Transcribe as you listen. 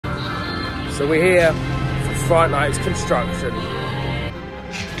So we're here for Fright Night's construction.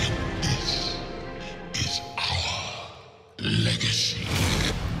 This is our legacy.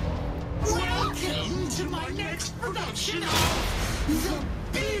 Welcome to my next production of The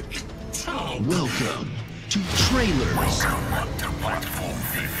Big Tub. Welcome to trailers. Welcome to platform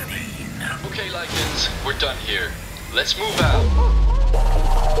 15. Okay, Lycans, we're done here. Let's move out.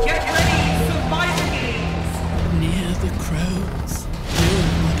 Get ready, survivor games! Near the crows, near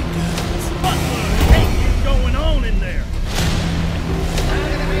the girls. What the heck is going on in there?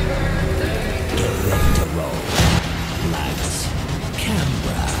 Get ready to roll. Lights,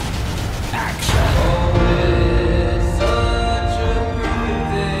 camera, action.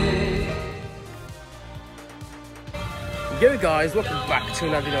 Yo guys, welcome back to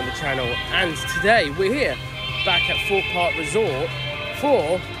another video on the channel, and today we're here back at Fort Park Resort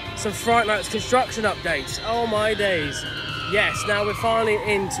for some Fright Night's construction updates. Oh my days. Yes, now we're finally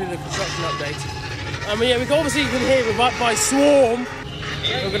into the construction update. Yeah, we obviously can hear we're right by Swarm.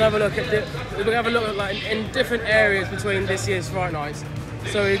 We're gonna have a look at like in different areas between this year's Fright Nights.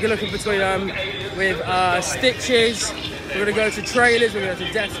 So we're gonna look in between with Stitches. We're gonna go to trailers. We're gonna go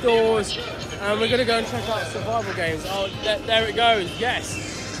to Death Doors. We're going to go and check out survival games. Oh, there it goes, yes.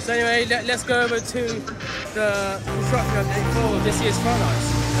 So anyway, let's go over to the construction update for this year's Fright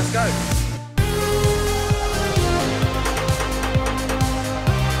Nights. Let's go.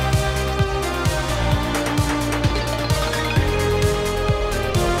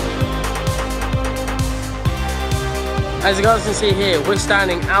 As you guys can see here, we're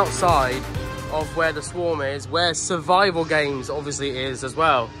standing outside of where the Swarm is, where survival games obviously is as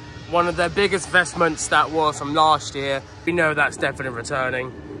well. One of their biggest investments that was from last year. We know that's definitely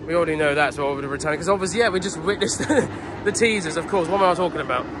returning. We already know that's what we're returning. Because obviously, yeah, we just witnessed the teasers, of course. What am I talking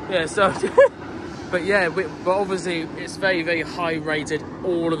about? Yeah, so... but yeah, but obviously, it's very, very high rated.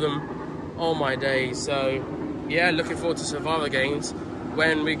 All of them. Oh my days. So, yeah, looking forward to survival games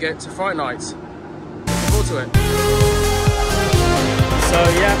when we get to Fright Nights. Looking forward to it. So,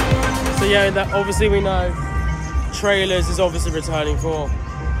 yeah, that obviously we know trailers is obviously returning for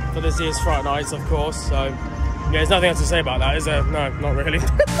this year's Fright Nights, of course. So yeah, there's nothing else to say about that, is there? No, not really.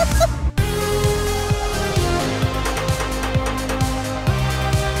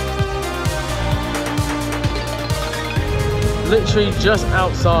 Literally just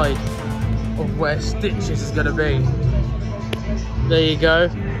outside of where Stitches is gonna be. There you go,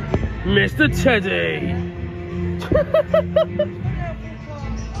 Mr. Teddy.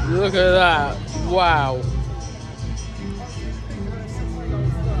 Look at that! Wow.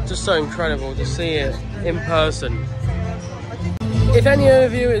 Just so incredible to see it in person. If any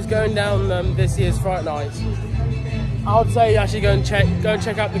of you is going down this year's Fright Nights, I would say actually go and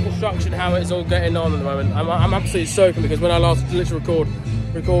check out the construction, how it's all getting on at the moment. I'm absolutely soaking because when I last literally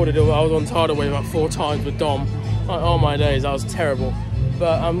recorded it, I was on Tidal about 4 times with Dom. Oh my days, that was terrible.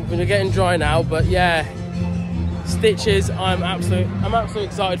 But we're getting dry now. But yeah, Stitches. I'm absolutely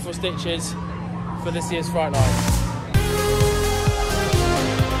excited for Stitches for this year's Fright Nights.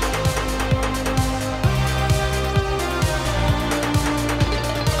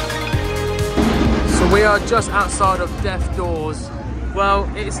 We are just outside of Death Doors. Well,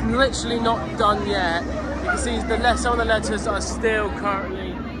 it's literally not done yet. You can see some of the letters are still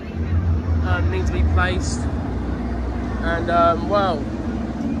currently need to be placed. And well,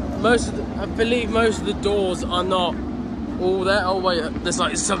 I believe most of the doors are not all there. Oh wait, there's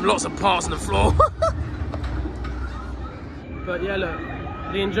like lots of parts on the floor. But yeah, look,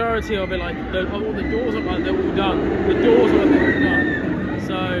 the majority of it, like all the doors are like they're all done. The doors are all done.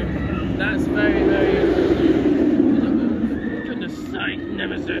 So. That's very, very... Goodness sake,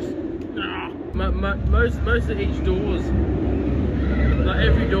 Nemesis. Most of each doors, like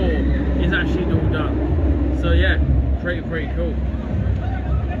every door, is actually all done. So yeah, pretty cool.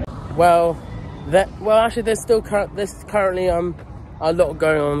 Well, actually, there's currently a lot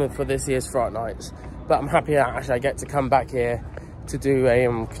going on for this year's Fright Nights. But I'm happy that actually I get to come back here to do a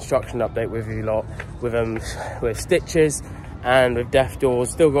construction update with you lot, with Stitches. And with Death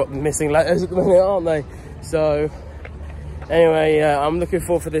Doors, still got missing letters at the minute, aren't they? So, anyway, yeah, I'm looking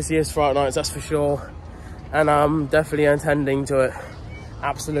forward for this year's Fright Nights, that's for sure. And I'm definitely attending to it.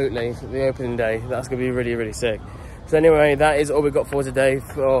 Absolutely, the opening day. That's going to be really, really sick. So anyway, that is all we've got for today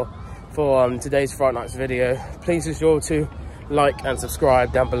for today's Fright Nights video. Please be sure to like and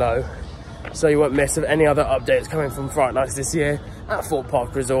subscribe down below so you won't miss any other updates coming from Fright Nights this year at Fort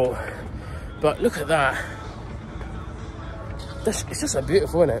Park Resort. But look at that. It's just so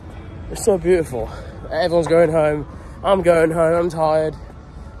beautiful, isn't it? It's so beautiful. Everyone's going home. I'm going home. I'm tired.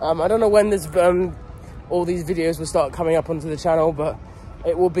 I don't know when this all these videos will start coming up onto the channel, but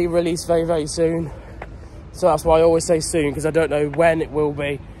it will be released very, very soon. So that's why I always say soon, because I don't know when it will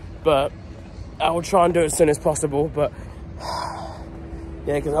be, but I will try and do it as soon as possible. But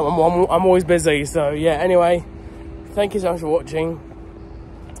yeah, because I'm always busy. So yeah, anyway, thank you so much for watching.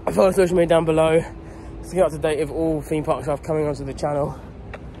 Follow social media down below to get up to date with all theme park stuff coming onto the channel.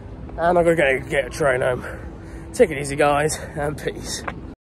 And I'm gonna go get a train home. Take it easy, guys, and peace.